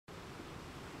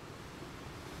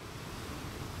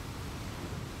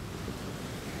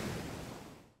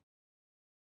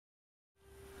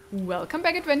Welcome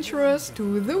back, adventurers,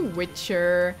 to The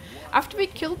Witcher. After we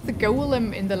killed the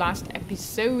golem in the last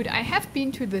episode, I have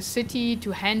been to the city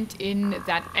to hand in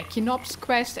that Equinox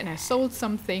quest, and I sold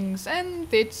some things and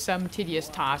did some tedious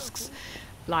tasks,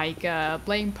 like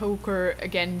playing poker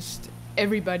against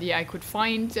everybody I could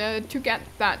find to get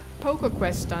that poker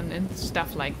quest done and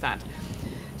stuff like that.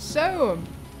 So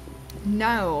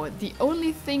now the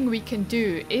only thing we can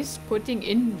do is putting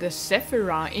in the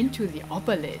Sephirot into the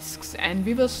Obelisks, and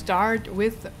we will start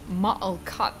with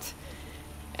Ma'alkat.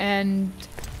 And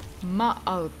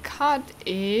Ma'alkat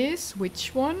is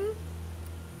which one?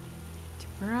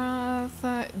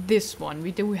 This one,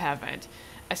 we do have it.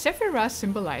 A Sephirot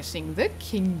symbolizing the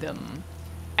kingdom.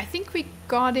 I think we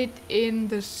got it in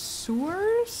the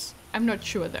sewers? I'm not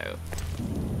sure though.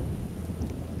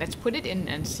 Let's put it in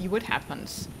and see what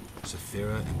happens.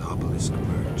 Sephirot and Obelisk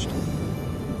merged.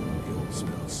 The old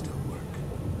spells still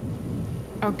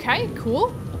work. Okay,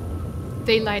 cool.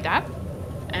 They light up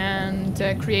and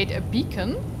create a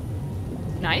beacon.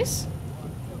 Nice.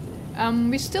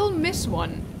 We still miss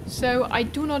one, so I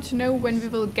do not know when we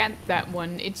will get that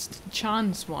one. It's the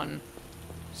chance one.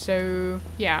 So,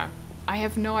 yeah, I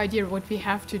have no idea what we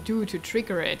have to do to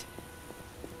trigger it.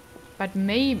 But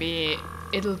maybe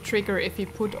it'll trigger if we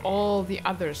put all the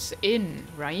others in,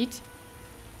 right?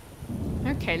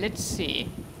 Okay, let's see.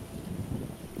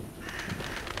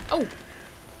 Oh!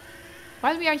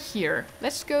 While we are here,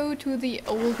 let's go to the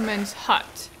old man's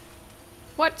hut.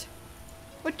 What?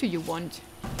 What do you want?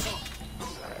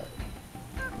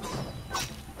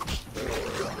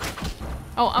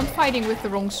 Oh, I'm fighting with the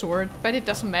wrong sword, but it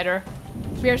doesn't matter.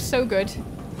 We are so good.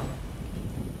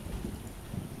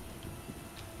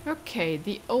 Okay,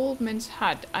 the old man's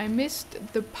hut. I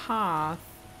missed the path.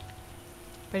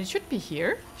 But it should be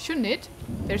here, shouldn't it?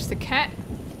 There's the cat.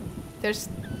 There's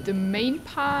the main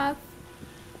path.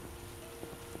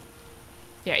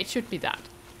 Yeah, it should be that.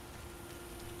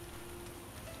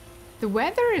 The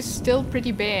weather is still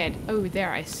pretty bad. Oh,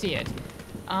 there, I see it.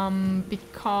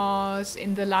 Because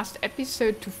in the last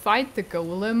episode to fight the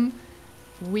golem,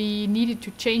 we needed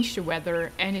to change the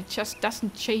weather and it just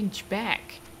doesn't change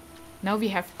back. Now we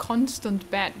have constant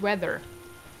bad weather.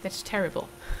 That's terrible.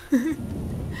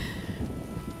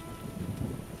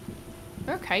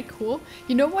 Okay, cool.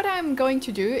 You know what I'm going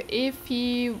to do? If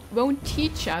he won't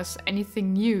teach us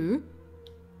anything new,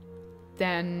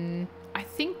 then I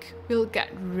think we'll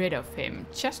get rid of him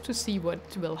just to see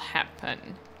what will happen,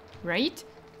 right?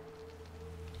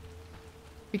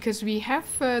 Because we have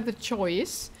the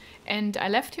choice, and I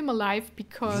left him alive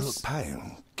because you look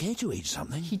pale. Care to eat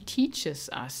something? He teaches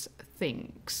us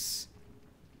things.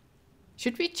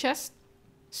 Should we just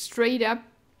straight up,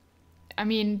 I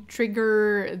mean,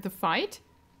 trigger the fight?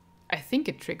 I think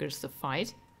it triggers the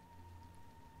fight.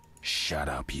 Shut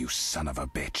up, you son of a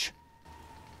bitch.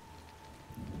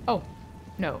 Oh,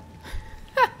 no.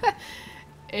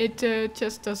 It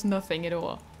just does nothing at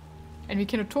all. And we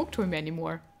cannot talk to him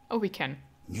anymore. Oh, we can.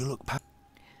 You look pale.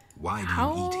 Why do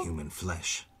you eat human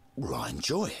flesh? Well, I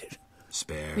enjoy it.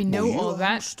 Spare. We know all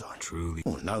that. Truly.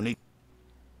 Oh, no need.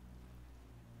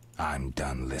 I'm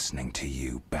done listening to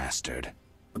you, bastard.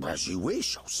 As you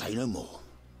wish, I'll say no more.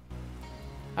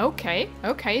 Okay,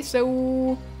 okay,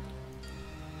 so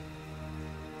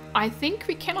I think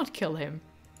we cannot kill him.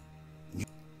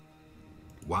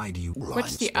 Why do you?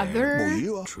 What's the spare? other? Well,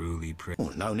 you are Truly.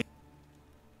 oh, no need.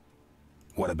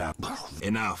 What about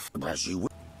Enough. as you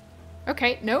wish?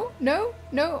 Okay, no, no,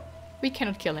 no. We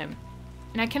cannot kill him.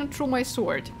 And I cannot draw my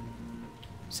sword.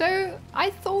 So I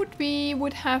thought we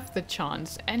would have the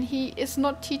chance, and he is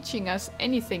not teaching us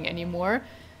anything anymore.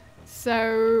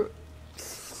 So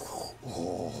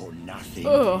Oh, nothing.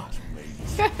 oh.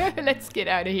 Let's get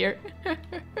out of here.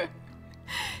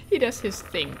 He does his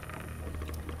thing.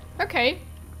 Okay,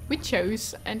 we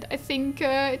chose, and I think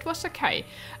it was okay.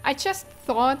 I just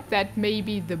thought that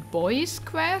maybe the boys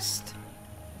quest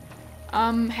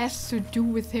has to do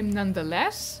with him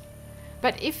nonetheless.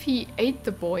 But if he ate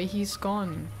the boy, he's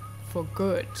gone for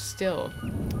good still.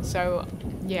 So,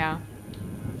 yeah,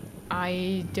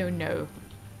 I don't know.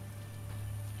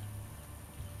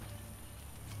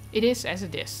 It is as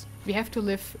it is. We have to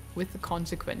live with the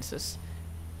consequences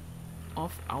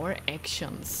of our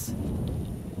actions.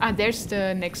 Ah, there's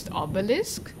the next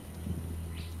obelisk.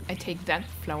 I take that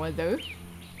flower though.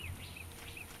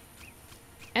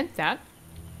 And that.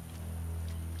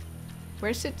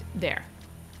 Where's it? There.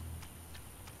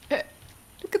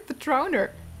 Look at the drowner.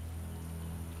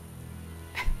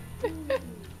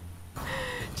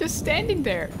 Just standing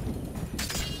there.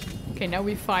 Okay, now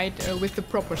we fight with the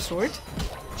proper sword.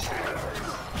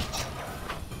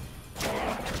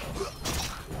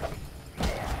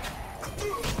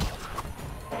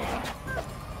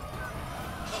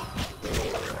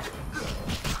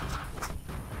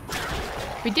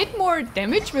 We did more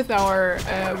damage with our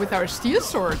steel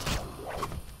sword,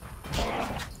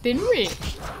 didn't we?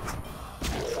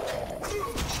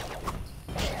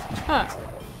 Huh.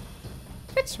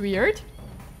 That's weird.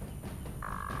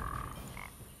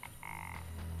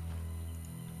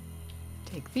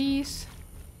 Take these.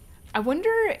 I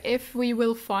wonder if we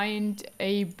will find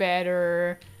a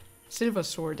better silver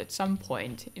sword at some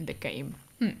point in the game.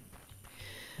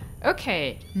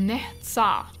 Okay,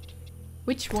 Nehza.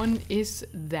 Which one is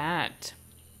that?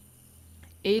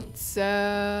 It's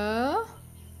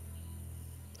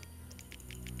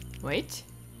wait.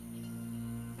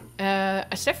 A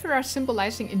Sephirot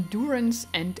symbolizing endurance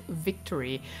and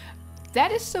victory.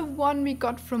 That is the one we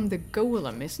got from the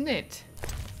golem, isn't it?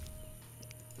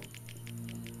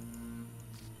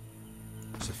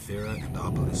 Sephirot and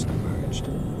Obelisks merged.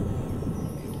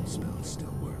 The old spells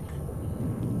still work.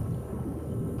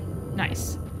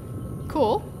 Nice.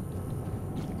 Cool.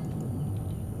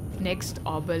 Next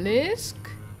obelisk.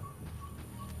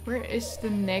 Where is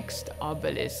the next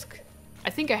obelisk?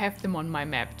 I think I have them on my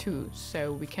map too,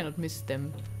 so we cannot miss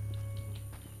them.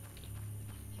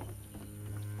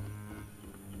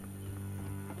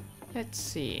 Let's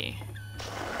see.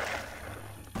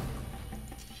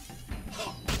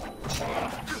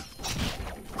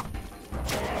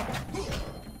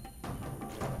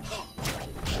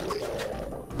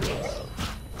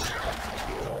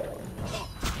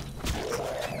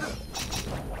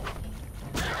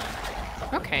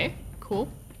 Okay, cool.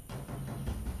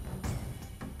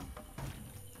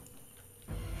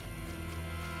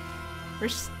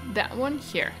 Where's that one?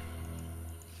 Here.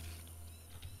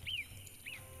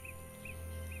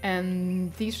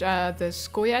 And these are the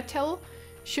Scoia'tael.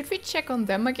 Should we check on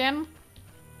them again?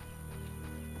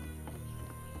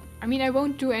 I mean, I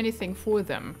won't do anything for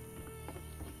them.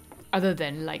 Other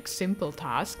than like simple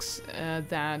tasks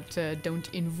that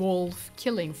don't involve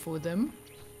killing for them.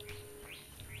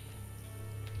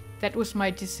 That was my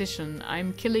decision.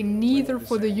 I'm killing neither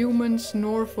for the humans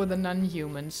nor for the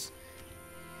non-humans.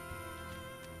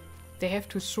 They have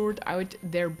to sort out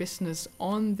their business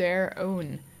on their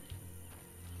own.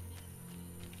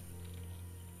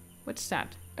 What's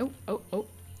that? Oh, oh, oh.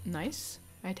 Nice.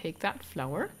 I take that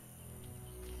flower.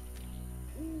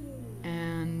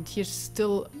 And here's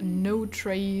still no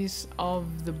trace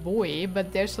of the boy,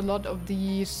 but there's a lot of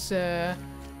these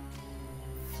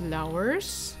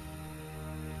flowers.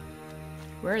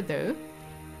 Where though?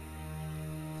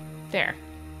 There.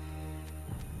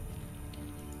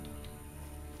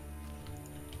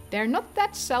 They're not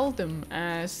that seldom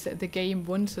as the game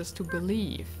wants us to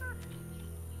believe.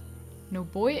 No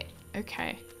boy?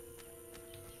 Okay.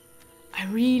 I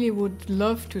really would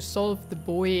love to solve the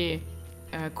boy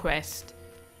quest.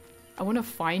 I want to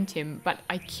find him, but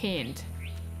I can't.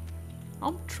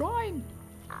 I'm trying.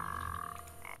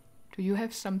 Do you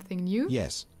have something new?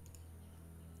 Yes.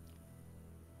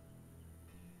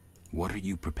 What are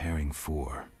you preparing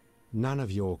for? None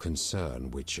of your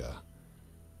concern, Witcher.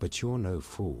 But you're no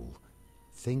fool.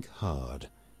 Think hard.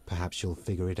 Perhaps you'll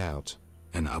figure it out.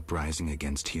 An uprising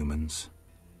against humans?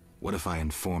 What if I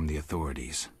inform the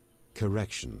authorities?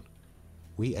 Correction.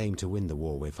 We aim to win the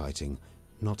war we're fighting,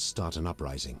 not start an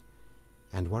uprising.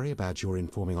 And worry about your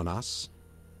informing on us?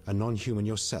 A non-human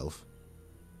yourself?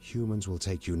 Humans will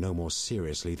take you no more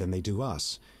seriously than they do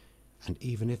us. And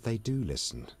even if they do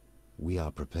listen, we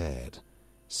are prepared.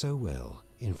 So well,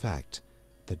 in fact,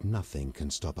 that nothing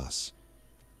can stop us.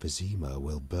 Vizima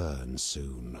will burn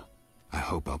soon. I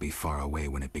hope I'll be far away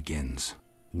when it begins.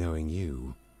 Knowing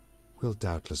you, we'll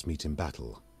doubtless meet in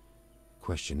battle.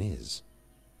 Question is,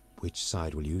 which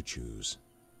side will you choose?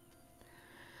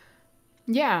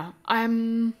 Yeah,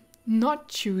 I'm not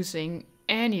choosing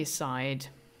any side.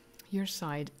 Your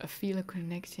side, I feel a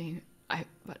connection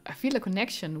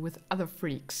with other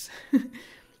freaks.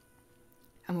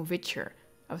 I'm a Witcher.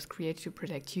 I was created to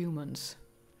protect humans.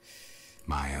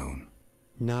 My own.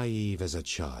 Naive as a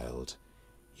child,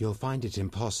 you'll find it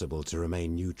impossible to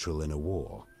remain neutral in a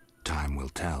war. Time will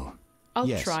tell. I'll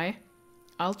Yes. try.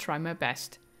 I'll try my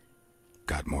best.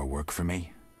 Got more work for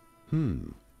me?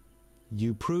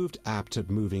 You proved apt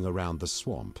at moving around the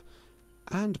swamp,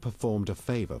 and performed a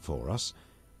favor for us.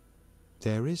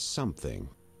 There is something.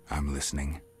 I'm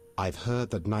listening. I've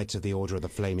heard that Knights of the Order of the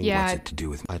Flaming... Yeah. What's it to do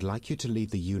with... I'd like you to lead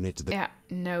the unit to the... Yeah,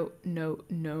 no.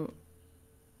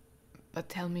 But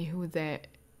tell me who the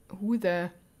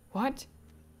what?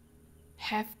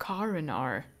 Karen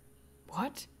are.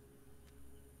 What?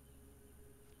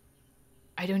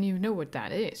 I don't even know what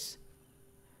that is.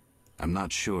 I'm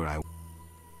not sure I...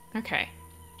 Okay.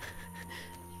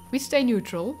 We stay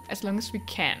neutral as long as we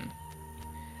can.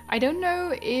 I don't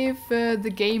know if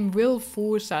the game will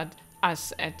force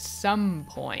us at some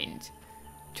point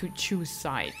to choose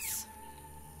sides.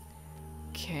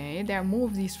 Okay, there are more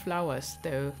of these flowers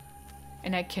though.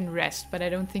 And I can rest, but I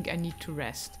don't think I need to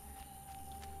rest.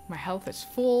 My health is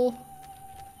full.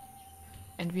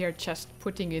 And we are just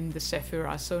putting in the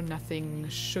Sephirot, so nothing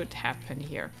should happen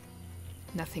here.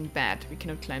 Nothing bad. We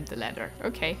cannot climb the ladder.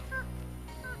 Okay.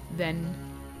 Then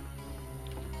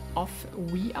off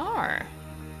we are.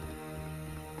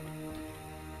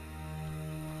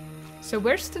 So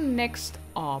where's the next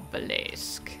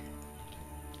obelisk?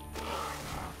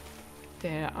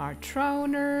 There are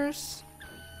drowners.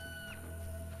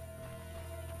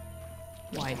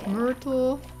 White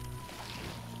myrtle.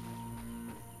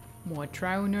 More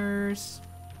drowners.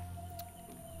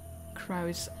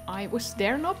 Crow's eye. Was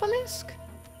there an obelisk?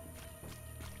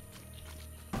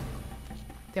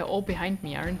 They're all behind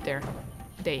me, aren't there?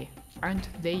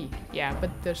 Aren't they? Yeah, but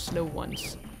they're slow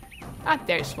ones. Ah,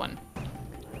 there's one.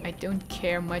 I don't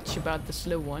care much about the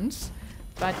slow ones,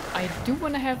 but I do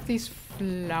want to have these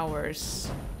flowers.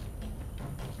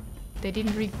 They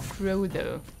didn't regrow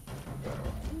though.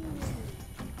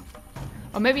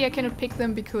 Or maybe I cannot pick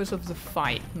them because of the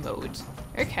fight mode.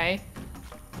 Okay.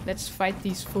 Let's fight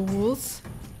these fools.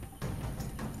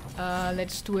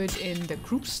 Let's do it in the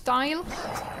group style.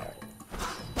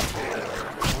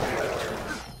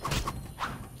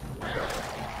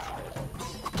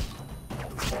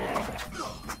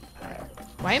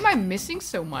 Why am I missing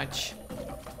so much?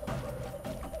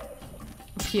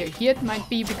 Here it might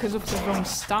be because of the wrong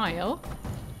style.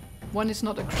 One is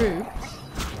not a group.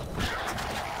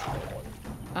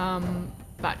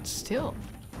 But still.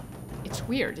 It's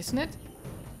weird, isn't it?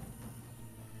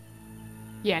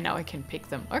 Yeah, now I can pick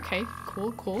them. Okay,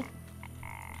 cool, cool.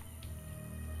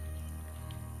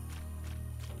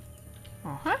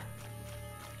 Uh-huh.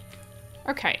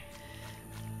 Okay.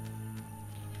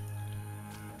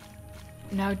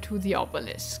 Now to the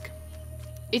obelisk.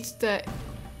 It's the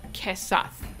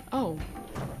Kesath. Oh,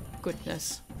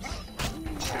 goodness.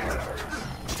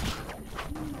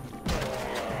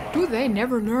 Do they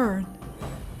never learn?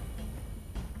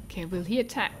 Okay, will he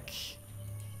attack?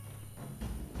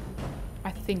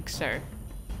 I think so.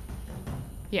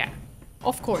 Yeah,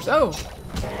 of course. Oh!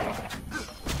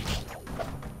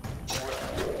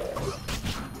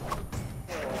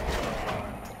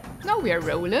 Now we are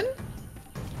rolling.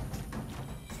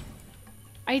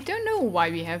 I don't know why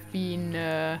we have been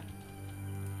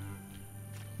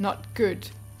not good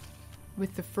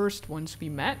with the first ones we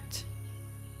met.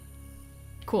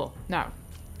 Cool, now.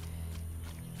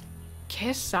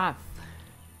 Kesath.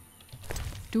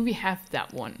 Do we have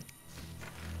that one?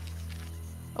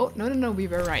 Oh, no, we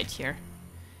were right here.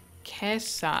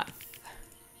 Kesath.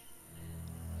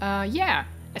 Yeah.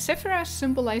 A Sephirot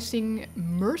symbolizing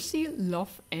mercy,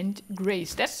 love, and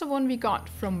grace. That's the one we got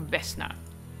from Vesna.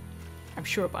 I'm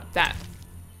sure about that.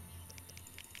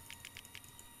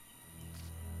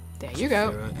 There you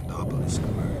go. Sephirot and Obelisk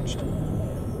merged.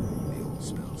 The old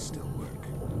spells still work.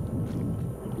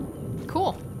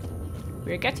 Cool.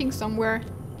 We're getting somewhere.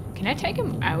 Can I take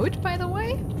him out, by the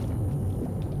way?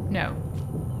 No.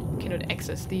 Cannot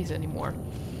access these anymore.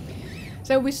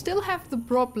 So we still have the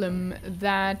problem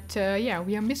that, yeah,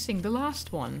 we are missing the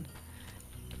last one.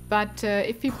 But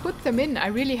if we put them in, I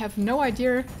really have no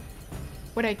idea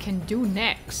what I can do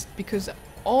next, because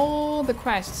all the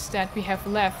quests that we have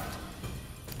left,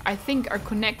 I think, are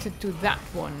connected to that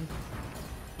one.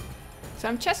 So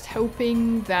I'm just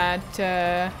hoping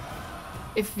that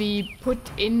if we put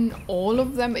in all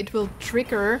of them, it will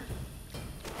trigger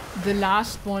the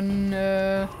last one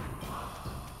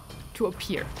to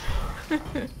appear.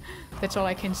 That's all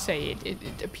I can say.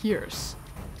 It appears.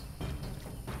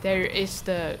 There is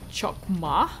the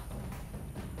Chokmah,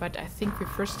 but I think we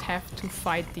first have to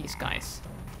fight these guys.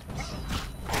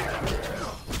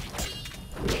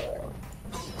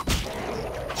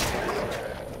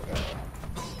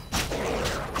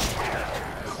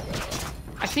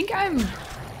 I think I'm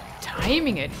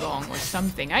timing it wrong or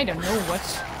something. I don't know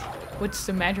what's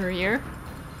the matter here.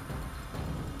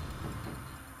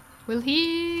 Will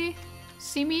he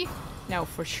see me? No,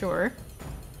 for sure.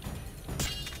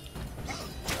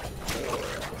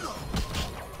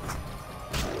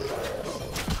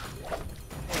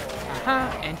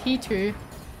 Aha, and he too.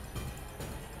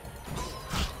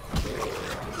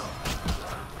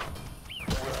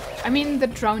 I mean, the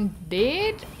drowned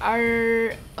dead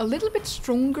are a little bit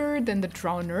stronger than the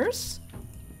drowners.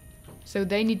 So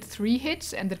they need 3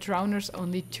 hits and the drowners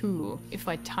only 2, if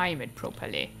I time it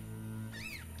properly.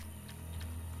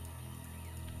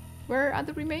 Where are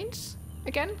the remains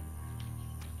again?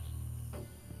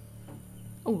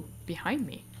 Oh, behind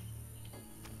me.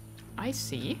 I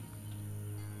see.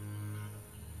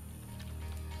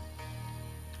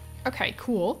 Okay,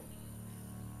 cool.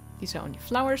 These are only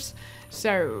flowers.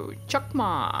 So,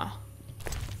 Chokma.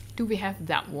 Do we have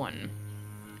that one?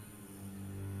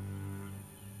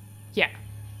 Yeah.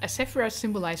 A Sephirot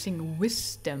symbolizing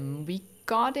wisdom. We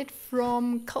got it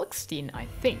from Kalkstein, I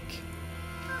think.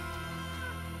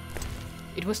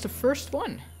 It was the first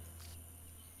one.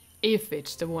 If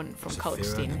it's the one from Sephirot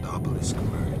Kalkstein. and Obelisk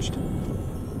merged.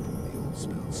 The old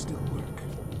spells still work.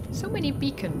 So many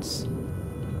beacons.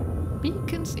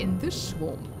 Beacons in the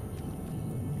swarm.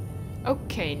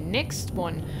 Okay, next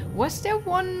one. Was there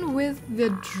one with the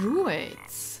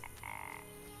druids?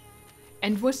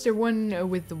 And was there one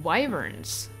with the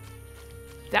wyverns?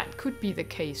 That could be the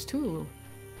case too.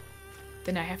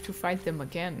 Then I have to fight them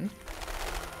again.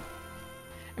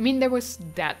 I mean, there was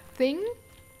that thing.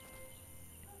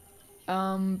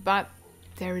 But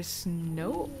there is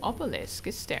no obelisk,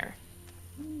 is there?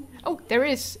 Oh, there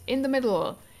is, in the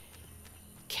middle.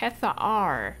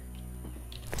 Cathar.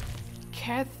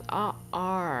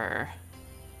 Cathar.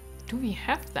 Do we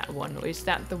have that one, or is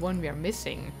that the one we are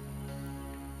missing?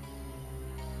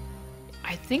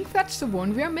 I think that's the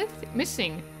one we are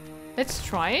missing. Let's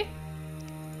try.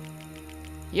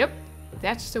 Yep,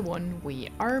 that's the one we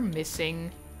are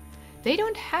missing. They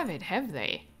don't have it, have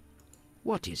they?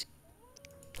 What is it?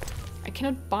 I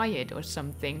cannot buy it or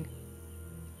something.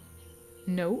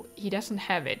 No, he doesn't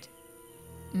have it.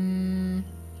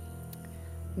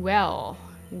 Well,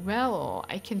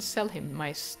 I can sell him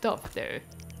my stuff though.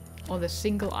 All the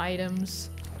single items,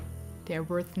 they're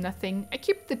worth nothing. I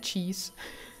keep the cheese.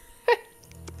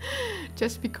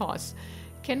 Just because.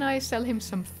 Can I sell him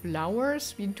some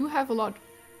flowers? We do have a lot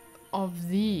of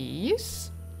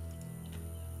these.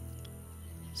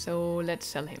 So let's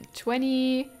sell him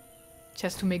 20.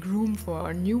 Just to make room for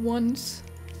our new ones.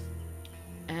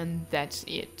 And that's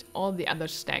it. All the other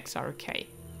stacks are okay.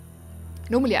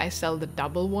 Normally I sell the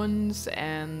double ones,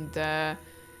 and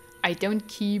I don't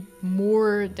keep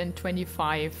more than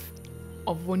 25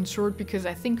 of one sort, because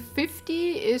I think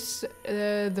 50 is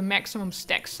the maximum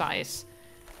stack size.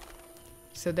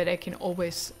 So that I can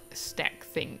always stack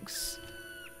things.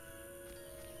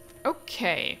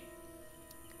 Okay.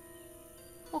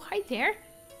 Oh, hi there.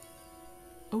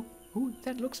 Oh,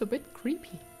 that looks a bit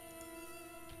creepy.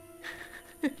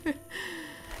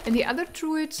 And the other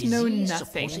druids know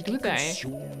nothing, do they?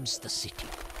 The city.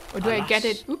 Or do I get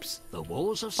it, oops, The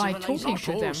walls of by talking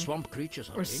to them? swamp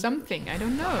creatures Or something, I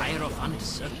don't know. Hierophant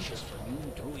searches for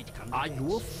new druid. Are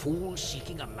you a fool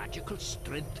seeking a magical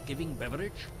strength-giving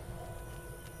beverage?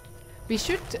 We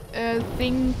should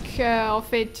think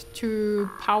of it to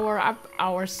power up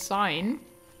our sign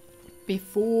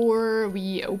before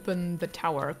we open the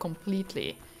tower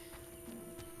completely.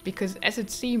 Because as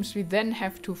it seems, we then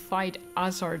have to fight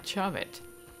Azar Javed.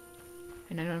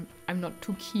 And I'm not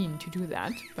too keen to do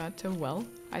that, but well,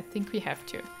 I think we have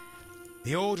to.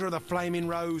 The Order of the Flaming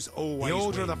Rose always The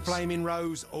Order wins. Of the Flaming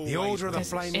Rose always The Order of the Does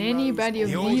Flaming anybody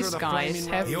Rose, of the these Order of the guys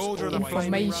Flaming have Rose, the Order of the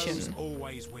Flaming information? Rose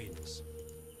always wins.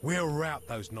 We'll rout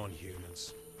those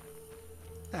non-humans.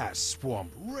 That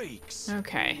swamp reeks.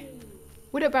 Okay.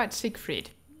 What about Siegfried?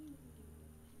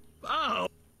 Oh!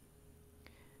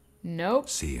 Nope.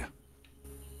 See ya.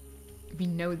 We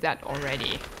know that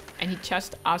already. And he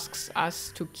just asks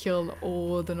us to kill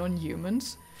all the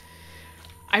non-humans.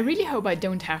 I really hope I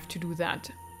don't have to do that.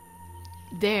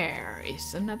 There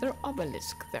is another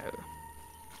obelisk though.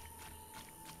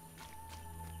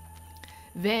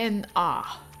 Then,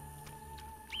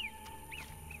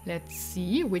 let's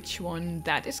see which one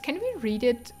that is. Can we read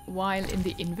it while in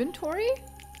the inventory?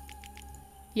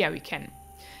 Yeah, we can.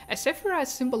 A Sephirot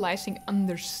symbolizing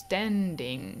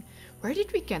understanding. Where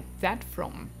did we get that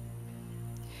from?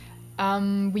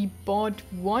 We bought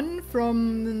one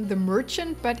from the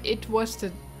merchant, but it was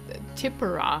the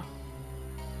Tippera.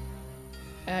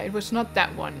 It was not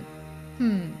that one.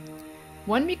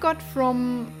 One we got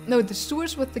from... No, the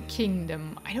sewers with the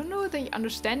kingdom. I don't know the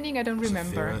understanding, I don't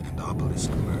remember. Sephirot and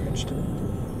Obelisk merged.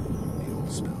 The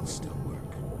old spells still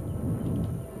work.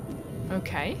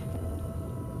 Okay.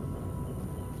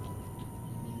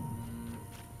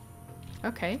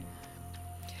 Okay.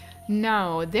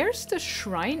 Now, there's the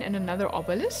shrine and another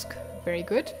obelisk. Very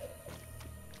good.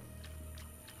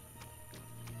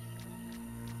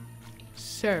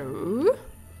 So...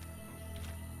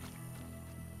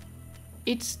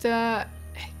 it's the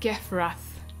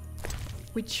Gefrath.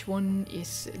 Which one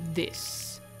is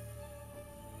this?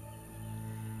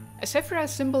 A Sephirot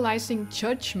symbolizing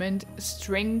judgment,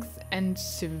 strength, and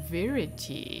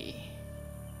severity.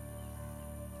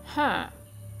 Huh.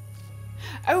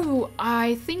 Oh,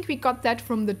 I think we got that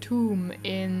from the tomb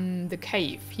in the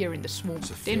cave here in the swamp,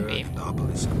 didn't we? Sephirot and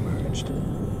Obelisk merged.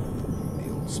 The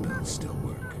old spells still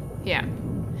work. Yeah.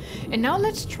 And now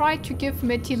let's try to give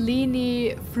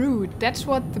Metilini fruit. That's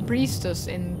what the priestess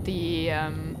in the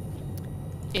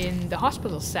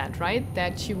hospital said, right?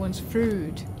 That she wants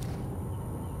fruit.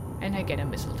 And I get a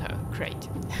mistletoe. Great.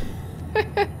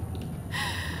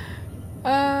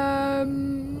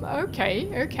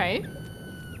 Okay.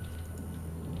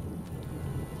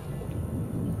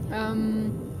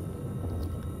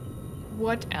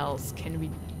 What else can we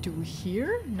do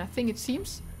here? Nothing, it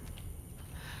seems.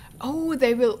 Oh,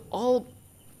 they will all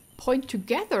point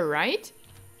together, right?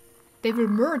 They will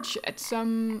merge at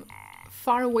some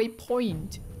faraway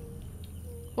point,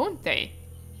 won't they?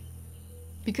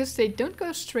 Because they don't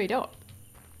go straight up.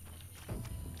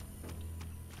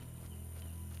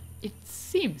 It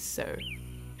seems so.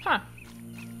 Huh.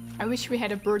 I wish we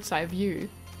had a bird's eye view,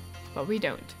 but we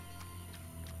don't.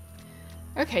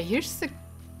 Okay, here's the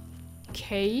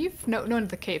cave. No, not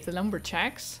the cave, the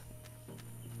lumberjacks.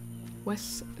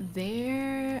 Was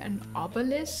there an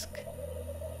obelisk?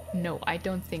 No, I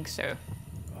don't think so.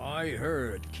 I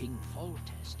heard King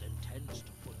Foltest intends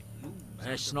to put you.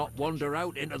 Let's not wander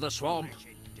out into the swamp.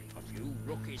 A few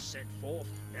rookies set forth.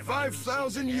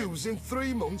 5,000 ewes in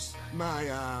 3 months? My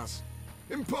ass.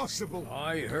 Impossible.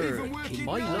 I heard working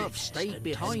my nights. love stayed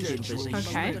behind in busy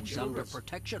Okay. seasons under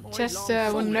protection. Just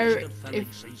want to know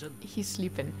if he's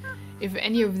sleeping. If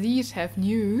any of these have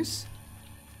news.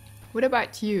 What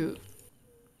about you?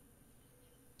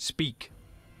 Speak.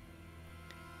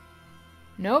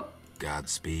 Nope,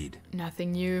 Godspeed.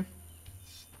 nothing new.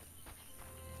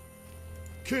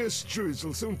 Cursed druids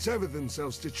will soon tether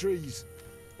themselves to trees.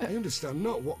 I understand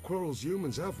not what quarrels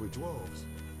humans have with dwarves.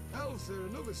 Elves are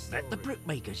another story. Met the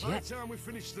brickmakers By yet? the time we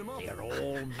finish them off, They're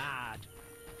all mad.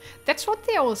 That's what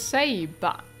they all say,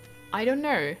 but I don't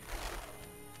know.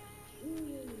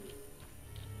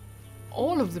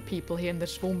 All of the people here in the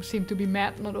swamp seem to be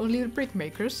mad, not only the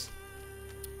brickmakers.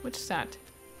 What's that?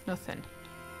 Nothing.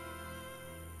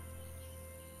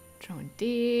 Drone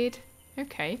dead.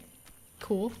 Okay,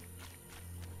 cool.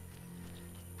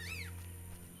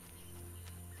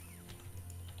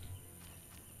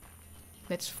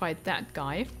 Let's fight that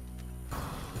guy.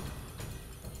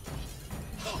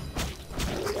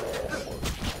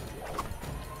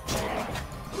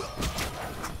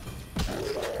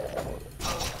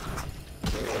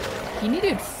 He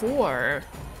needed 4.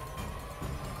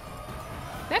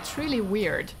 That's really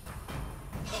weird.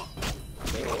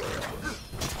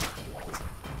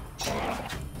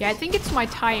 Yeah, I think it's my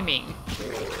timing.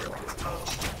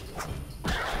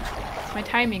 My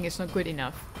timing is not good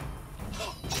enough.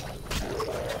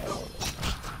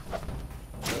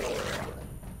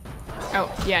 Oh,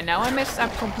 yeah, now I messed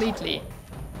up completely.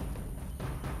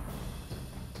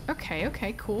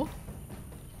 Okay, cool.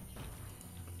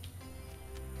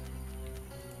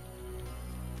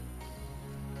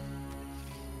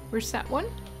 Where's that one?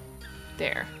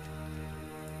 There.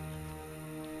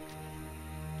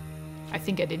 I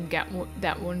think I didn't get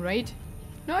that one right.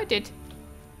 No, I did.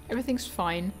 Everything's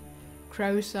fine.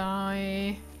 Crow's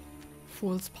eye.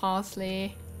 Fool's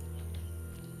parsley.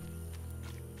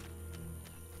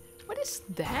 What is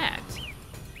that?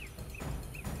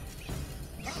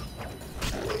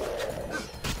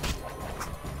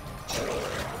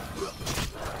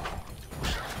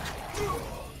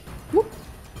 Whoop.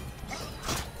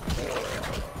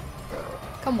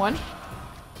 Come on.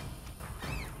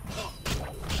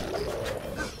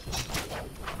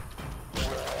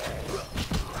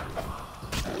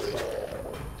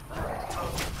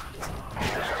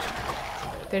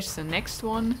 There's the next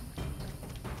one.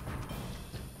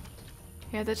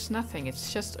 Yeah, that's nothing.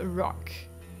 It's just a rock.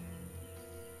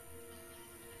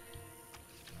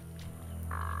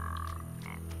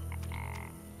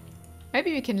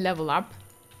 Maybe we can level up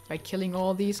by killing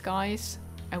all these guys.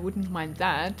 I wouldn't mind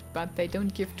that, but they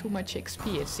don't give too much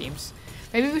XP, it seems.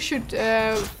 Maybe we should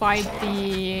fight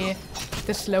the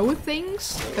slow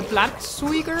things, the blood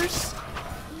suigers.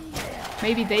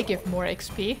 Maybe they give more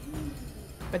XP,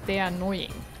 but they are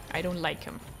annoying. I don't like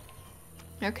them.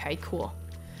 Okay, cool.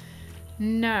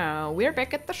 Now, we're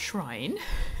back at the shrine.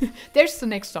 There's the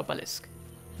next obelisk.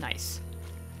 Nice.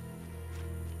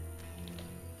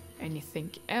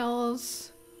 Anything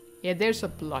else? Yeah, there's a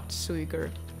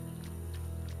bloodsuiger.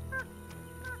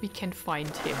 We can find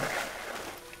him.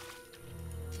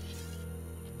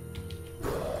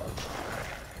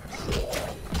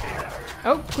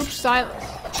 Oh, group style.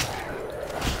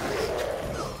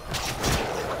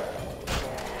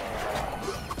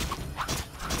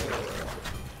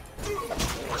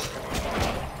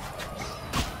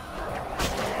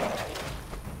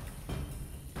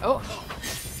 Oh.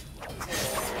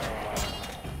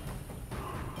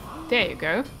 There you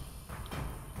go.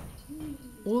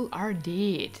 All are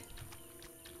dead.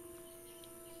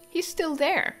 He's still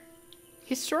there.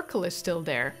 His circle is still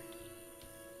there.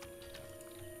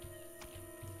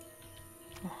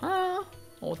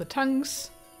 All the tongues.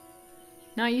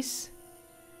 Nice.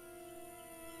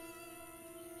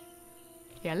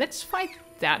 Yeah, let's fight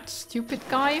that stupid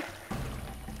guy.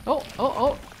 Oh,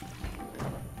 oh,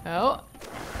 oh.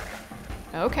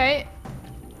 Oh. Okay.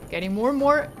 Getting more and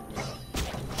more.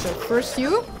 So first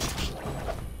you.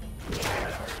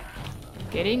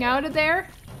 Getting out of there.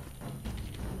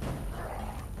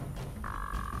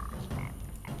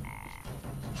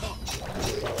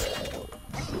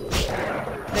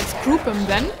 Let's group him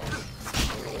then.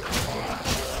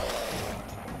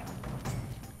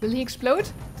 Will he explode?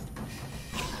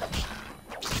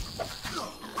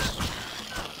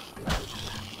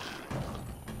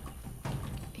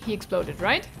 He exploded,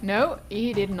 right? No,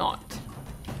 he did not.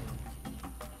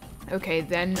 Okay,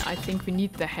 then I think we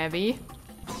need the heavy.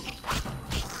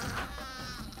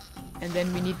 And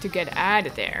then we need to get out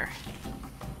of there.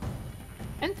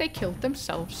 And they killed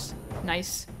themselves.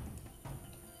 Nice.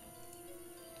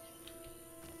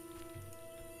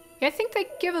 Yeah, I think they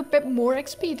give a bit more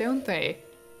XP, don't they?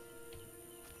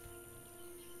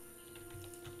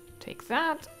 Take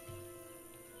that.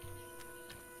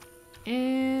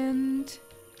 And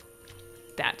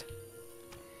that.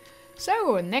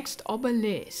 So, next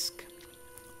obelisk.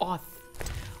 Oth.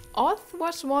 Oth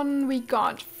was one we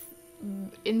got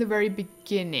in the very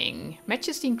beginning.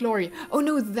 Majesty and Glory. Oh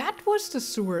no, that was the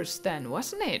sewers then,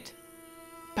 wasn't it?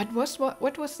 But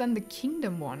what was then the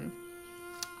kingdom one?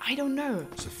 I don't know.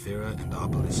 Sephirot and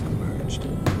Obelisk merged.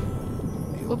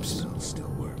 The old Oops. cells still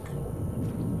work.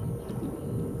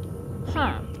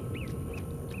 Huh.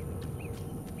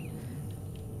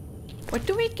 What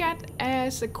do we get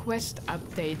as a quest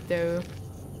update though?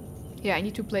 Yeah, I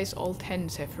need to place all 10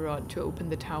 Sephirot to open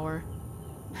the tower.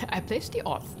 I placed the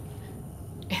Oth.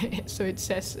 So it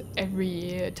says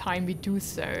every time we do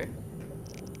so.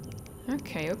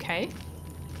 Okay, okay.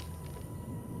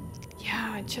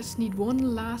 Yeah, I just need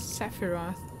one last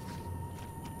Sephiroth.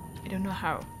 I don't know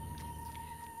how.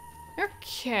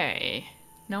 Okay.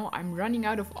 Now I'm running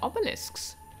out of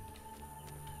obelisks.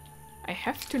 I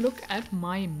have to look at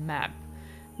my map.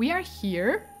 We are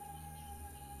here.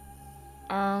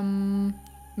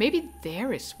 Maybe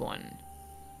there is one.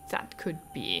 That could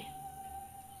be.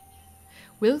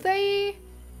 Will they?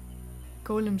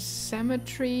 Golem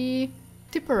Cemetery.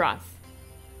 Tipperath.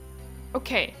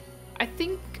 Okay. I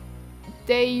think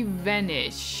they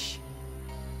vanish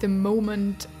the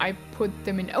moment I put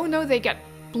them in. Oh no, they get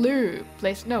blue.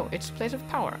 Place. No, it's place of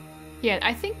power. Yeah,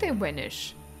 I think they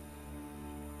vanish.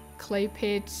 Clay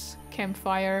pits,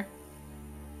 campfire.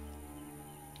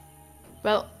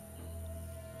 Well,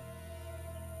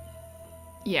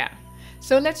 yeah.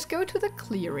 So let's go to the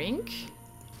clearing.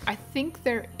 I think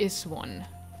there is one,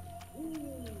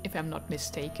 if I'm not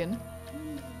mistaken.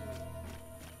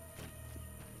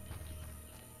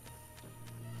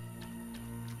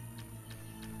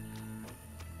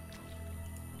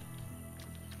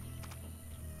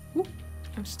 Ooh,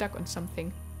 I'm stuck on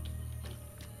something.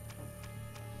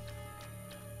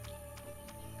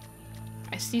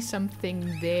 I see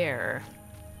something there.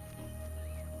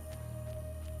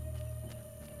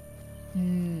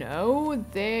 No,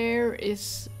 there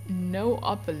is no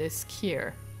obelisk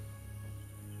here.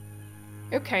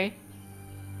 Okay,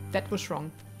 that was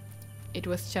wrong. It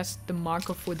was just the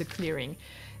marker for the clearing.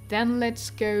 Then let's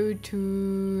go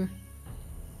to...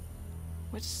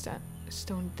 What's that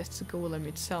stone? That's the golem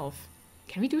itself.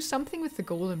 Can we do something with the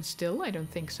golem still? I don't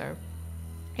think so.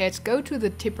 Yeah, let's go to the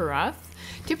Tipperath.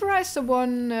 Tipperath is the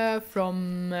one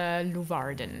from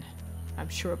Luvarden. I'm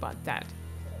sure about that.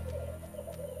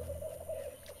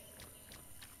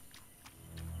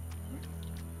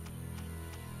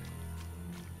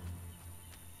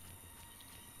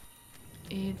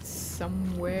 It's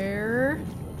somewhere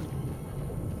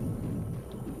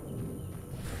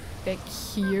back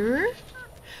here.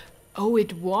 Oh,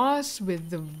 it was with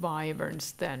the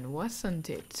wyverns then, wasn't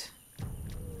it?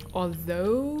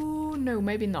 Although, no,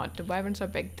 maybe not. The wyverns are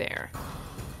back there.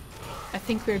 I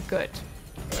think we're good.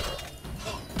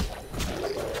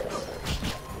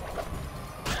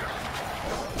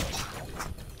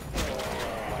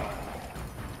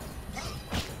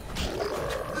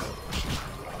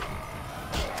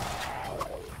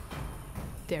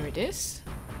 There it is.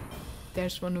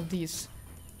 There's one of these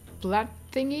blood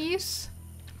thingies.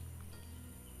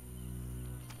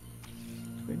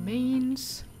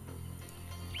 Remains.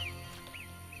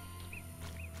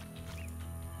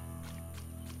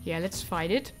 Yeah, let's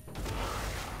fight it.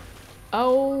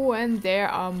 Oh, and there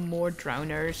are more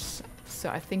drowners. So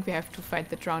I think we have to fight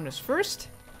the drowners first.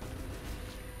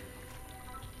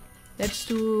 Let's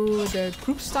do the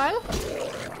group style.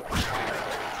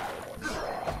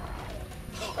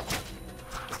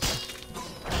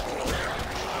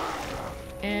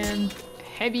 And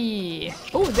heavy.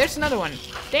 Oh, there's another one.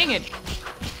 Dang it.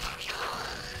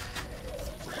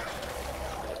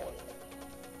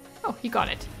 Oh, he got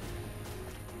it.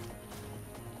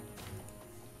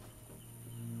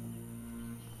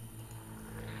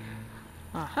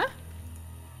 Uh-huh.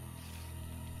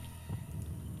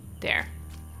 There.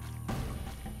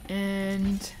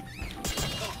 And...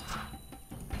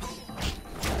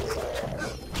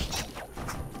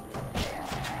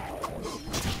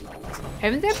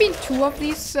 haven't there been two of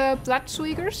these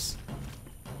Bloodsweigers?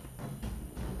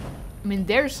 I mean,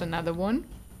 there's another one,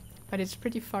 but it's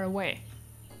pretty far away.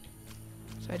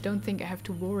 So I don't think I have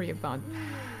to worry about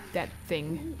that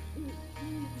thing.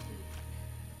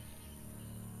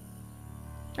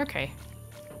 Okay.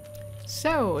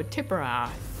 So,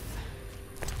 Tipperath.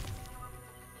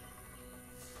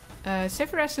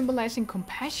 Sephirot symbolizing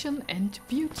compassion and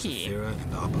beauty. Sephirot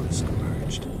and Obelisks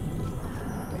merged.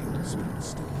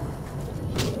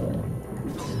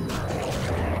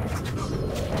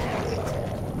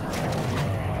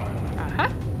 Uh-huh.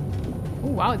 Oh,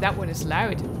 wow, that one is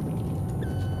loud.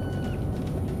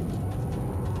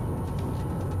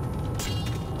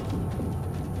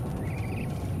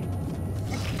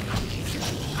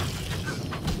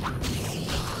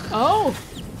 Oh,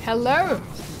 hello.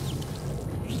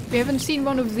 We haven't seen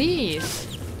one of these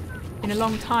in a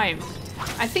long time.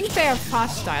 I think they are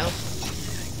fast style.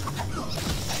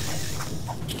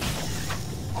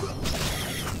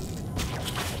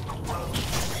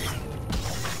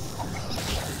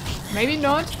 Maybe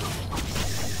not.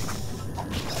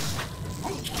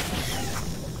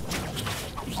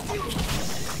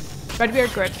 But we're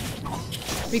good.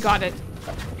 We got it.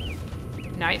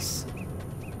 Nice.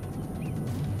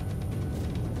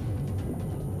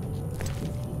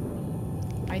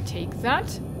 I take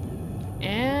that.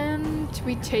 And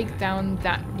we take down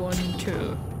that one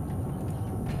too.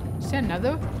 Is there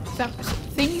another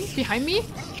thing behind me?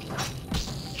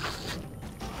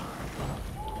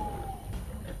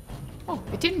 Oh,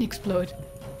 it didn't explode.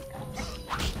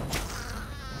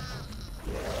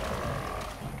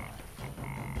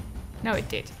 No, it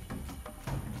did.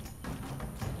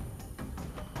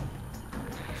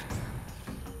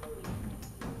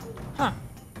 Huh.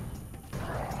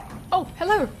 Oh,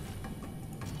 hello.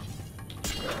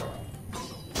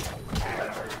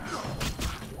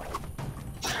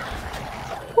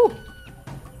 Whew.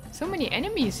 So many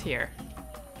enemies here.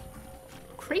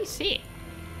 Crazy.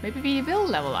 Maybe we will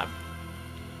level up.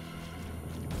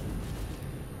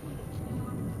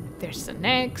 There's the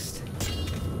next.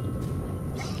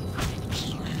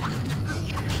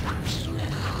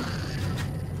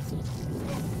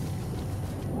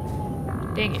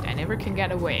 Dang it, I never can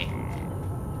get away.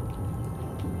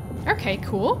 Okay,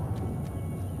 cool.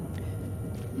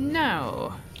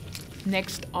 Now,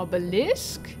 next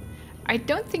obelisk. I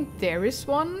don't think there is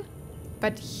one,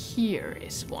 but here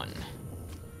is one.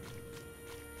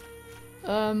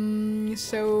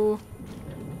 So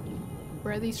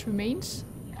where are these remains?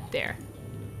 There.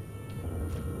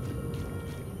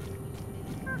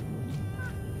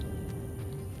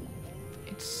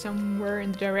 It's somewhere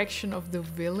in the direction of the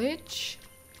village.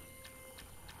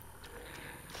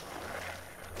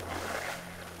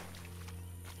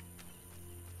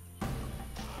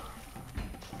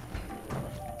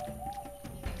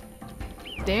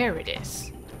 There it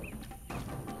is.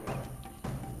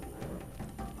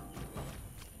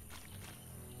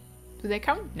 Do they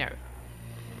come? No.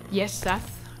 Yes,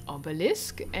 that's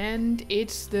obelisk, and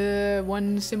it's the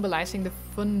one symbolizing the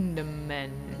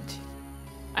fundament.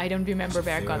 I don't remember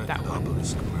where I got that one.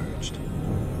 Obelisks merged. The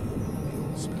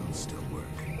old spells still work.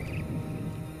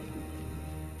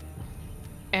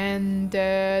 And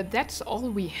that's all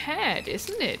we had,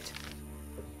 isn't it?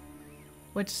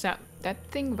 What's that? That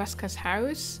thing? Vaska's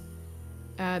house?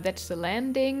 That's the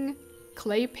landing.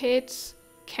 Clay pits.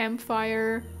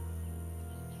 Campfire.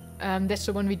 That's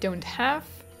the one we don't have.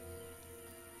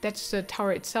 That's the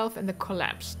tower itself and the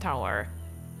collapse tower.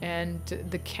 And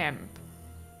the camp.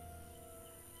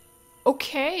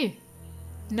 Okay.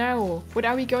 Now, what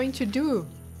are we going to do?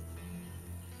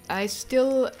 I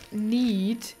still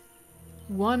need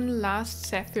one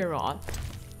last Sephirot.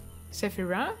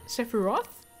 Sephiroth?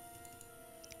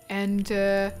 And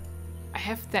I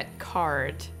have that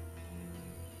card.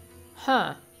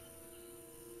 Huh.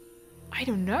 I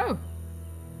don't know.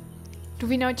 Do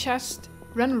we now just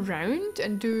run around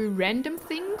and do random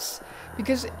things,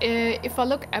 because if I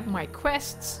look at my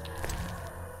quests,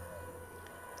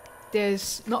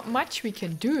 there's not much we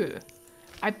can do.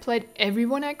 I played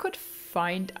everyone I could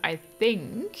find, I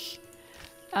think.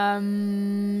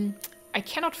 I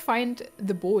cannot find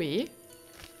the boy.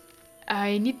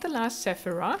 I need the last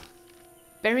Sephirot.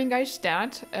 Berengar's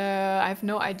dead. I have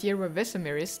no idea where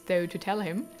Vesemir is, though, to tell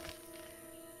him.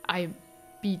 I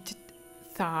beat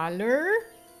Thaler.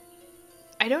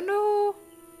 I don't know.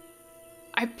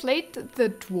 I played the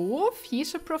dwarf.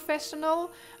 He's a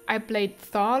professional. I played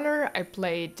Thaler. I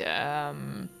played...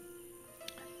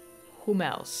 whom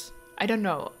else? I don't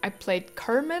know. I played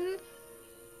Carmen.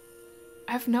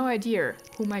 I have no idea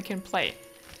whom I can play.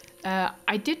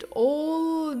 I did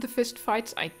all the fist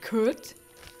fights I could.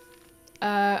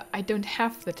 I don't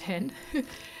have the 10.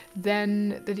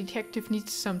 Then the detective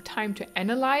needs some time to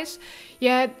analyze.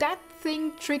 Yeah, that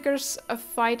thing triggers a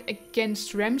fight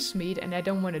against Ramsmead and I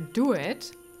don't want to do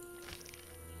it.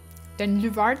 Then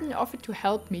Luvarden offered to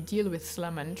help me deal with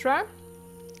Slamandra.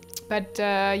 But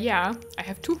yeah, I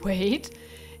have to wait.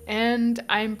 And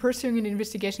I'm pursuing an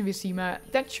investigation with Zima.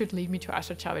 That should lead me to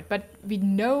Asher Chavit. But we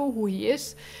know who he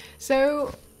is.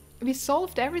 So we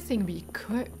solved everything we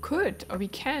could or we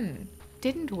can,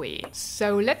 didn't we?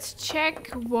 So let's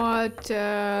check what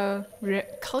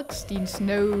Kalkstein's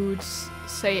notes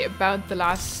say about the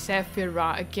last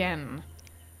Sephirot again.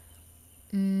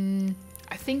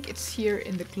 I think it's here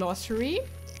in the glossary.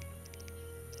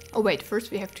 Oh wait,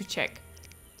 first we have to check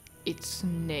its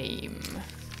name.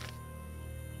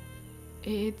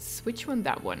 It's, which one?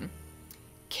 That one.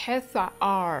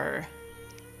 Kethar.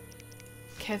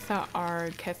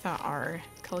 Kethar.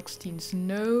 Kalkstein's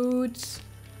notes.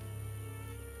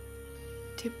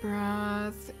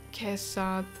 Tibrath,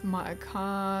 Kesath,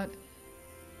 Ma'akat.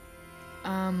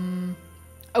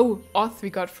 Oh, Oth we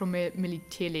got from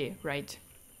Militele, right.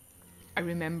 I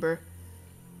remember.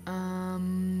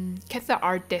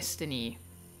 Kethar Destiny.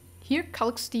 Here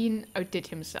Kalkstein outdid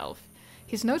himself.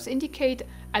 His notes indicate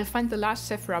I'll find the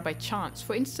last Sephirot by chance.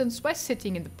 For instance, by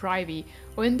sitting in the privy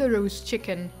or in the roast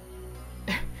chicken.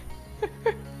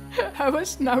 I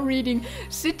was now reading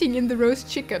sitting in the roast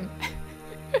chicken.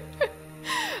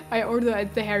 I ordered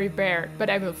at the Hairy Bear, but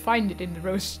I will find it in the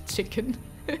roast chicken.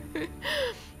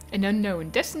 An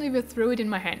unknown. Destiny will throw it in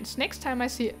my hands. Next time I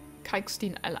see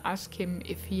Kalkstein, I'll ask him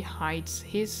if he hides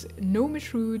his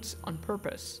gnomish roots on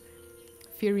purpose.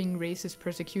 Fearing racist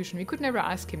persecution. We could never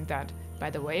ask him that, by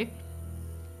the way.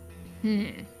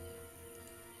 Yeah,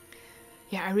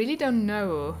 I really don't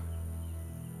know.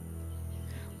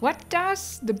 What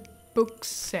does the book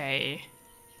say?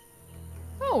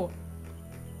 Oh,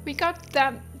 we got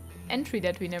that entry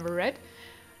that we never read.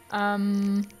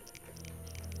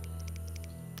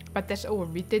 But that's over.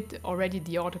 We did already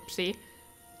the autopsy.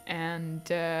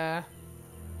 And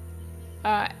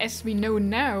as we know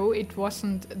now, it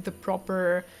wasn't the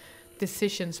proper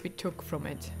decisions we took from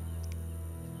it.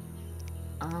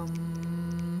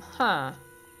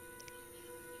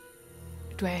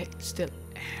 Do I still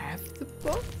have the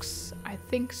books? I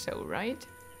think so, right?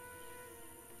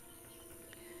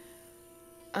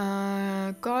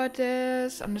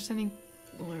 Goddess, understanding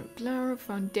Glory,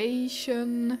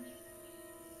 Foundation.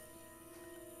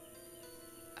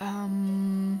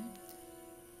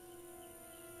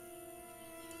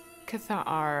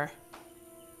 Kethar.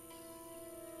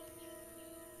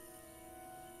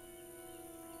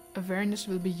 Awareness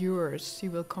will be yours.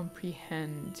 You will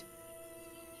comprehend.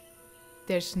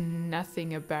 There's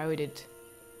nothing about it.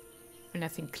 Or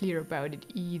nothing clear about it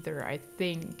either, I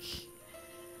think.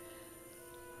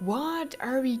 What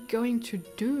are we going to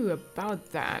do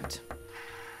about that?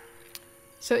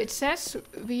 So it says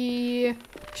we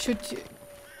should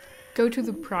go to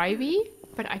the privy,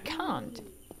 but I can't.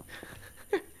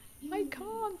 I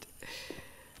can't.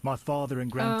 My father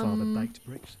and grandfather baked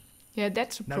bricks. Yeah,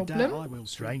 that's a No problem. doubt I will.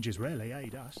 Strangers rarely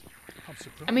aid us. I'm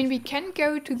surprised. I mean, we can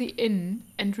go to the inn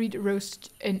and eat a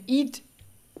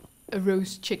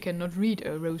roast chicken, not read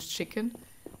a roast chicken.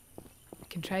 We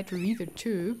can try to read it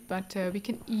too, but we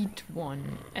can eat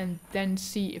one and then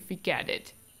see if we get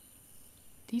it.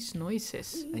 These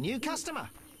noises. A new customer.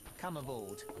 Come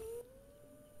aboard.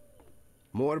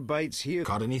 More bites here.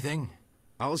 Caught anything?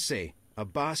 I'll say, a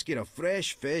basket of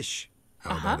fresh fish.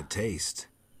 How about a taste?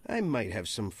 I might have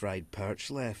some fried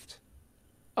perch left.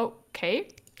 Okay.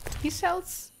 He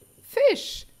sells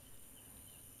fish.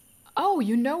 Oh,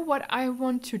 you know what I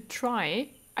want to try?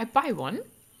 I buy one.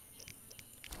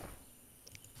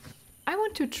 I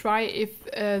want to try if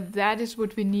that is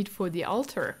what we need for the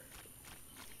altar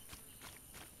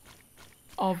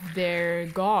of their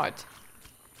god.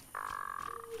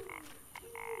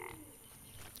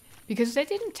 Because they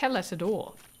didn't tell us at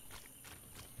all.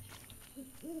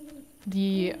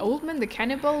 The old man, the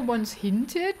cannibal, once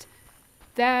hinted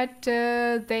that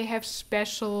they have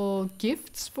special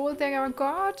gifts for their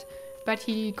god, but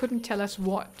he couldn't tell us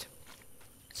what.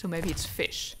 So maybe it's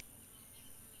fish.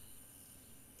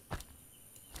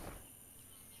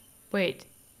 Wait.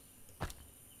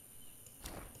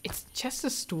 It's just a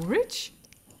storage?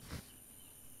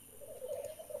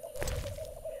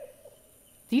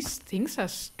 These things are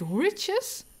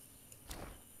storages?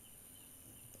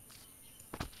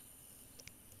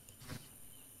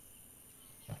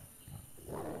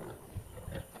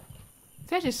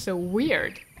 That is so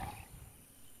weird.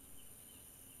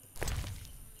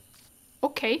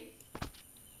 Okay.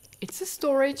 It's a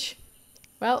storage.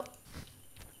 Well,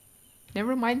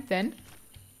 never mind then.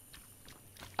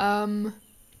 Now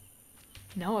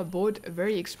I bought a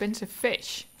very expensive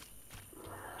fish.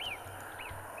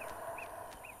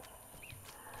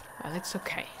 Well, it's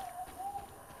okay.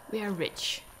 We are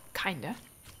rich. Kinda.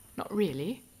 Not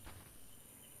really.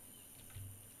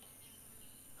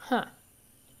 Huh.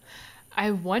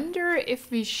 I wonder if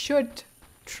we should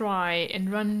try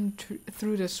and run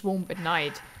through the swamp at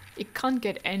night. It can't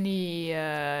get any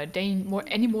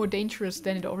more dangerous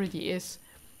than it already is.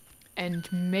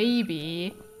 And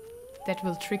maybe that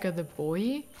will trigger the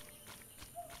boy.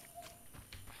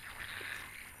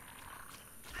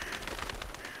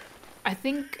 I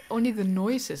think only the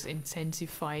noises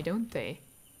intensify, don't they?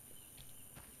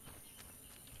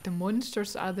 The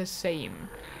monsters are the same.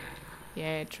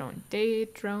 Yeah,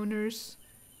 droners.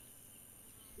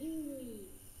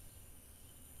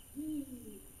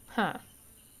 Huh.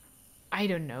 I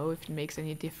don't know if it makes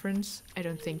any difference. I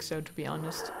don't think so, to be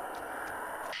honest.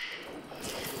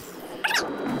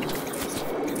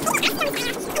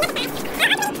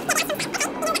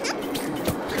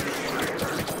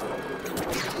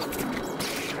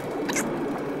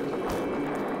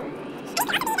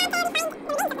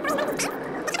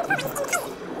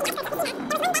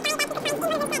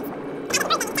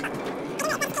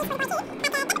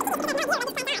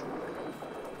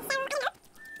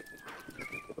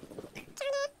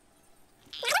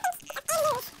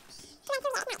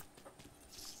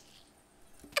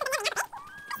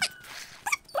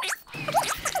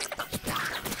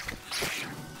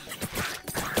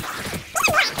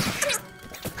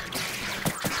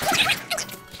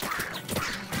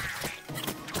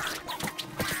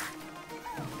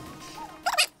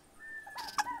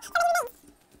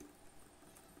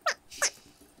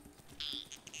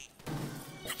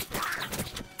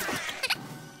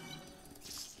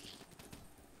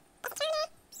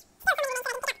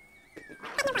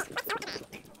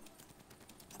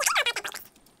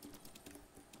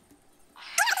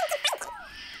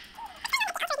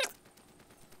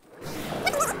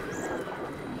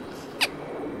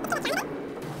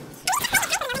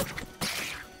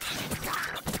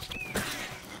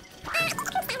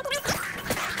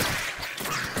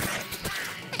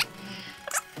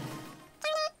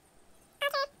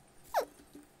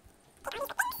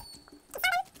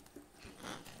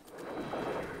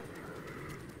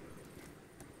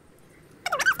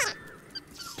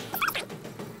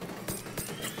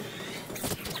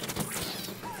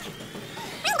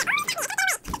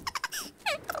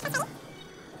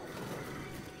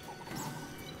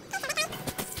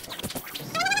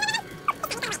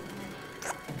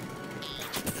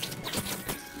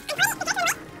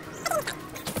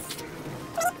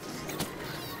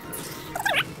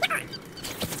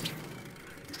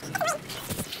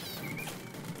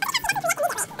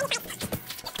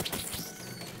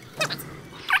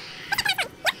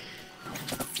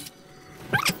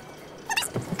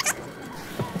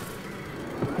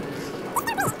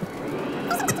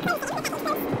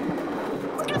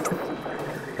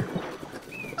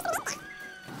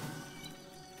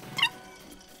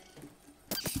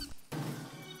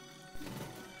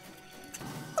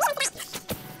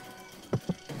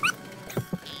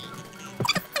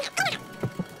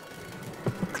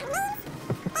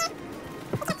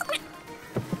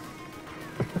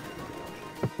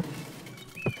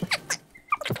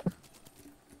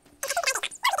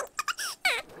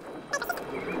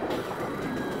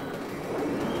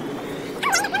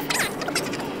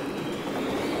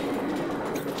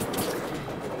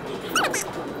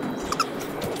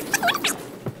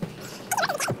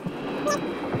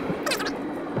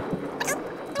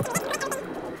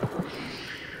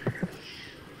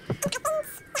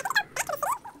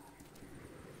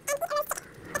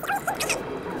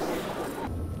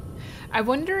 I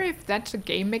wonder if that's a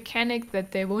game mechanic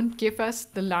that they won't give us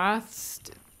the last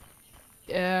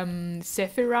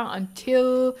Sephirot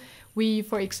until we,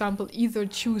 for example, either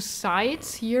choose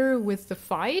sides here with the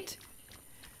fight,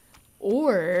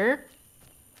 or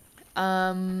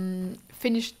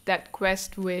finish that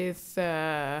quest with...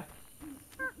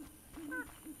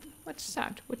 what's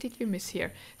that? What did we miss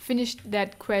here? Finished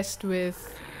that quest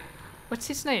with... What's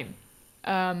his name?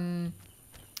 So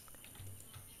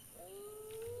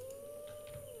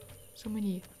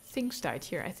many things died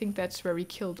here. I think that's where we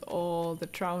killed all the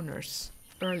drowners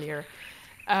earlier.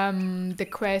 The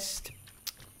quest...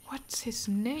 What's his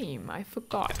name? I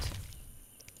forgot.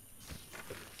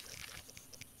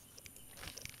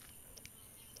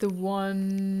 The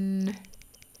one...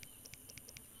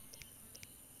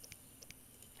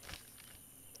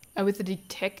 with the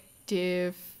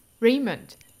detective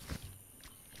Raymond.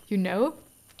 You know?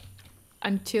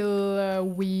 Until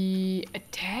we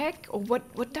attack? Or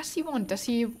what does he want? Does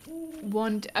he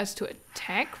want us to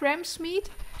attack Ramsmead?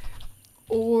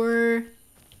 Or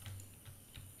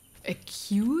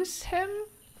accuse him?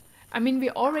 I mean, we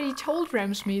already told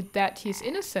Ramsmead that he's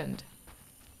innocent.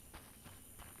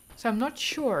 So I'm not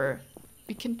sure.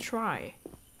 We can try.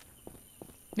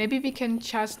 Maybe we can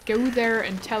just go there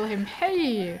and tell him,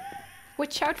 hey,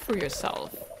 watch out for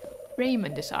yourself.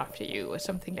 Raymond is after you, or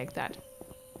something like that.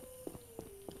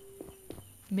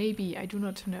 Maybe, I do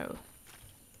not know.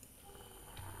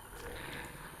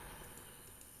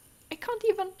 I can't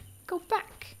even go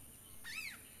back.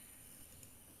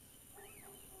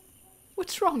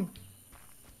 What's wrong?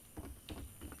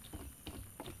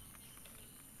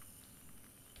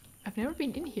 I've never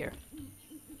been in here.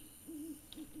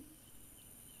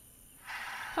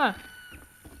 Huh.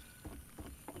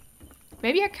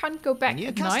 Maybe I can't go back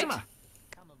at night.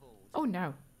 Oh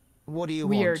no. What do you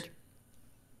Weird. want?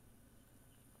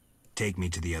 Take me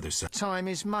to the other side. Time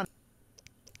is money.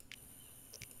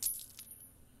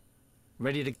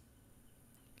 Ready to...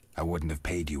 I wouldn't have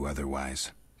paid you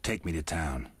otherwise. Take me to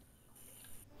town.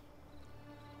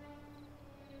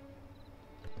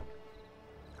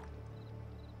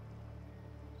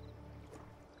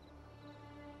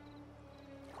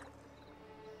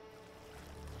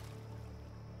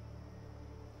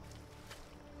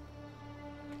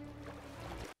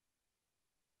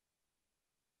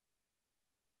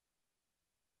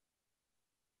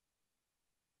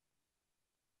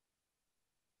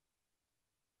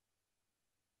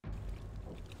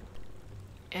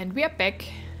 And we are back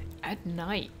at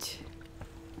night.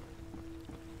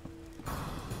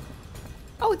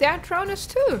 Oh, there are drowners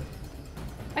too.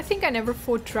 I think I never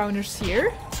fought drowners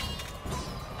here.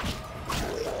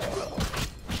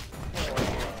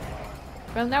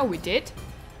 Well, now we did.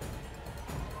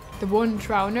 The one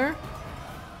drowner.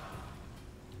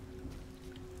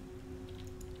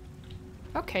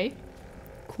 Okay,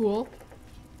 cool.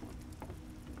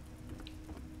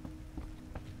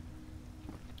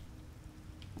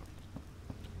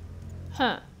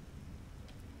 Huh.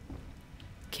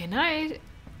 Can I?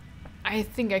 I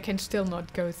think I can still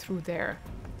not go through there.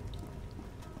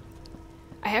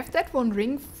 I have that one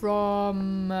ring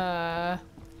from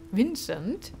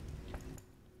Vincent,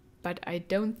 but I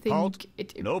don't think Halt.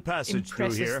 it No passage through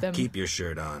impresses here. them. Keep your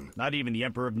shirt on. Not even the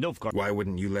Emperor of Nilfgaard. Why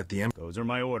wouldn't you let the Those are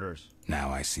my orders. Now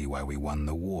I see why we won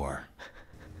the war.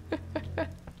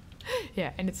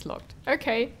 Yeah, and it's locked.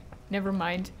 Okay, never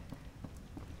mind.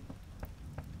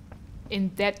 In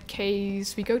that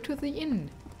case, we go to the inn.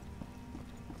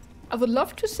 I would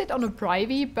love to sit on a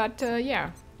privy, but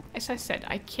yeah, as I said,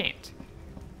 I can't.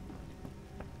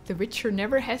 The Witcher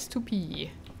never has to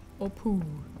pee or poo.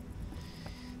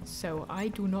 So I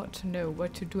do not know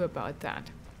what to do about that.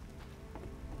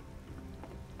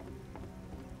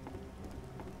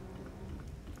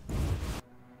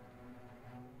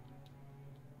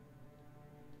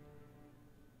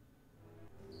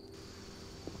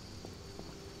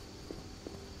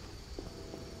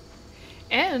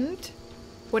 And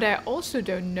what I also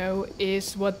don't know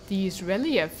is what these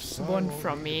reliefs want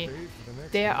from me.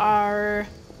 There are...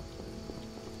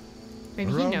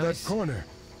 Maybe he Around knows. that corner,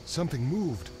 something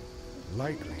moved.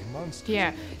 Likely monsters.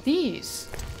 Yeah, these.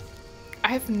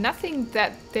 I have nothing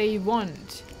that they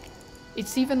want.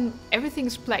 It's even...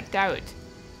 everything's blacked out.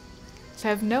 So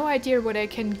I have no idea what I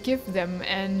can give them,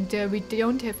 and we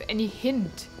don't have any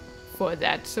hint for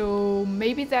that. So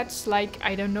maybe that's like,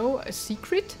 I don't know, a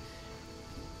secret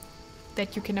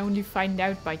that you can only find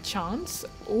out by chance,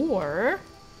 or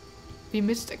we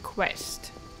missed a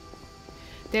quest.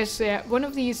 There's one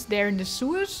of these there in the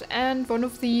sewers and one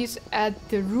of these at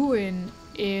the ruin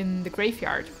in the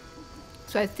graveyard.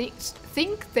 So I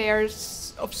think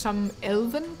there's of some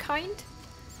elven kind,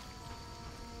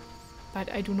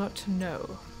 but I do not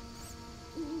know.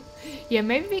 Yeah,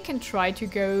 maybe we can try to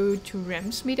go to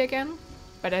Ramsmead again.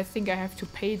 but I think I have to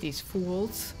pay these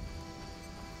fools.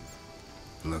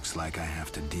 Looks like I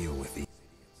have to deal with the...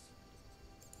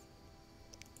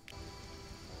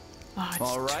 Oh, it's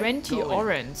All right, 20 go in.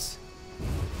 orens.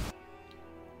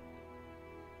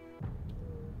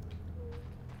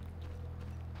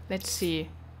 Let's see.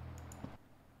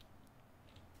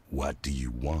 What do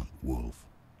you want, Wolf?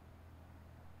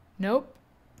 Nope.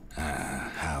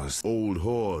 How's... Old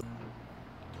horde.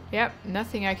 Yep,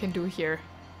 nothing I can do here.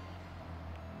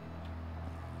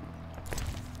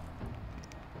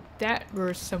 That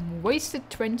were some wasted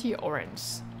 20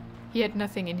 orens. He had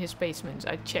nothing in his basement,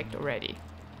 I checked already.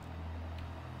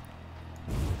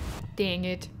 Dang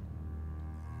it.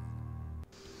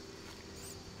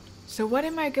 So what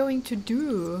am I going to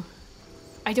do?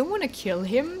 I don't want to kill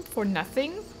him for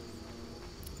nothing.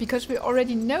 Because we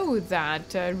already know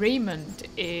that Raymond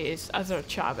is Azar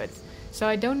Chabad. So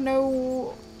I don't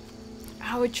know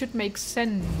how it should make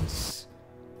sense.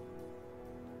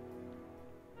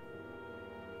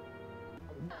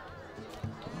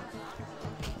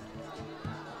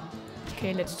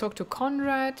 Okay, let's talk to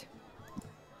Conrad.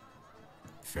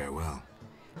 Farewell.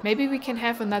 Maybe we can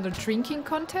have another drinking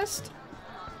contest?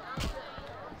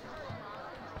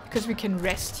 Because we can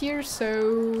rest here,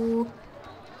 so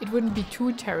it wouldn't be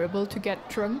too terrible to get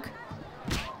drunk.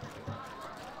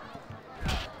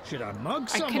 Should I mug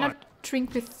I someone? cannot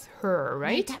drink with her,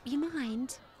 right? Made up your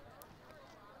mind?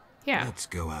 Yeah. Let's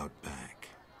go out back.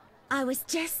 I was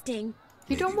jesting.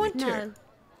 You don't want to?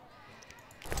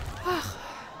 No.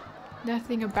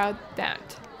 Nothing about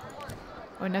that.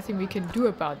 Or nothing we can do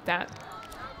about that.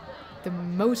 The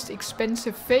most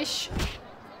expensive fish.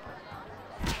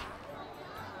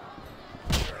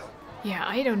 Yeah,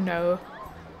 I don't know.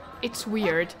 It's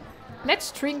weird.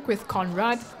 Let's drink with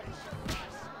Conrad.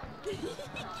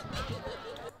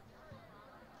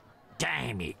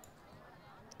 Damn it.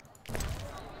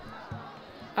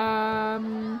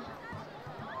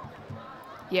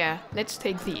 Yeah, let's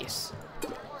take these.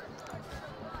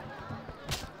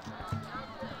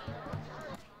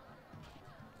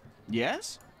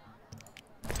 Yes?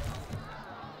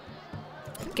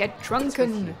 Get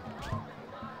drunken.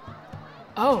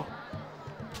 Oh.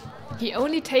 He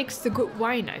only takes the good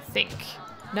wine, I think.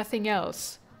 Nothing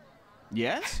else.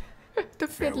 Yes? The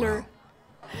fiddler.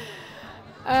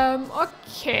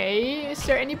 Okay. Is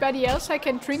there anybody else I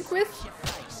can drink with?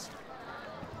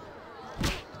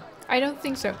 I don't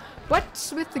think so.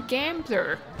 What's with the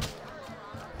gambler?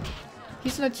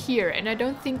 He's not here, and I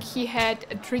don't think he had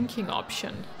a drinking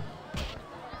option.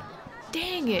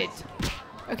 Dang it.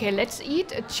 Okay, let's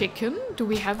eat a chicken. Do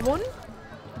we have one?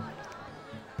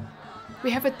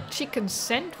 We have a chicken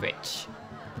sandwich.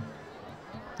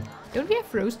 Don't we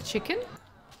have roast chicken?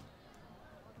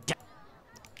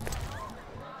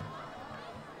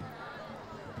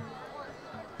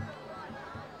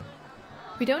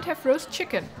 We don't have roast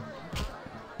chicken.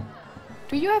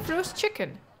 Do you have roast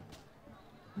chicken?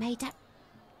 Made up.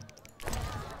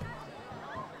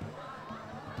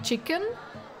 Chicken?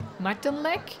 Mutton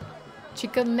leg?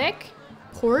 Chicken leg?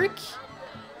 Pork?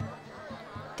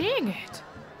 Dang it.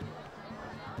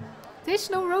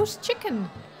 There's no roast chicken.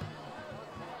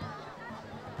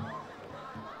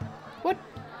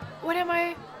 What am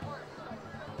I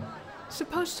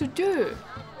supposed to do?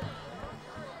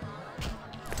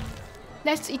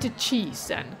 Let's eat a cheese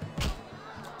then.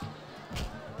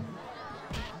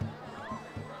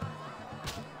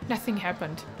 Nothing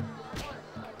happened.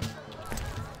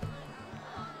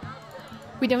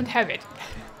 We don't have it.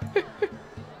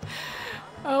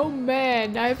 Oh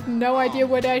man, I have no idea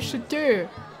what I should do.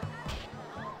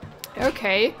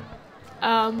 Okay.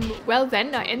 Well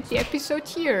then, I end the episode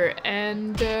here.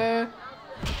 And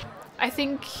I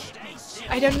think,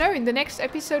 I don't know, in the next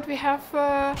episode we have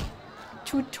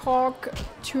to talk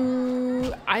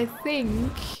to, I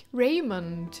think,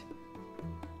 Raymond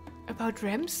about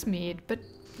Ramsmead. But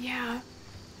yeah,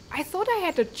 I thought I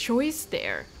had a choice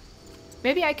there.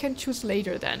 Maybe I can choose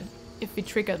later then, if we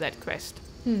trigger that quest.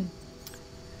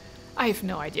 I have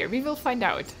no idea. We will find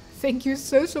out. Thank you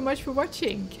so much for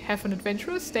watching. Have an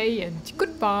adventurous day and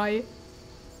goodbye.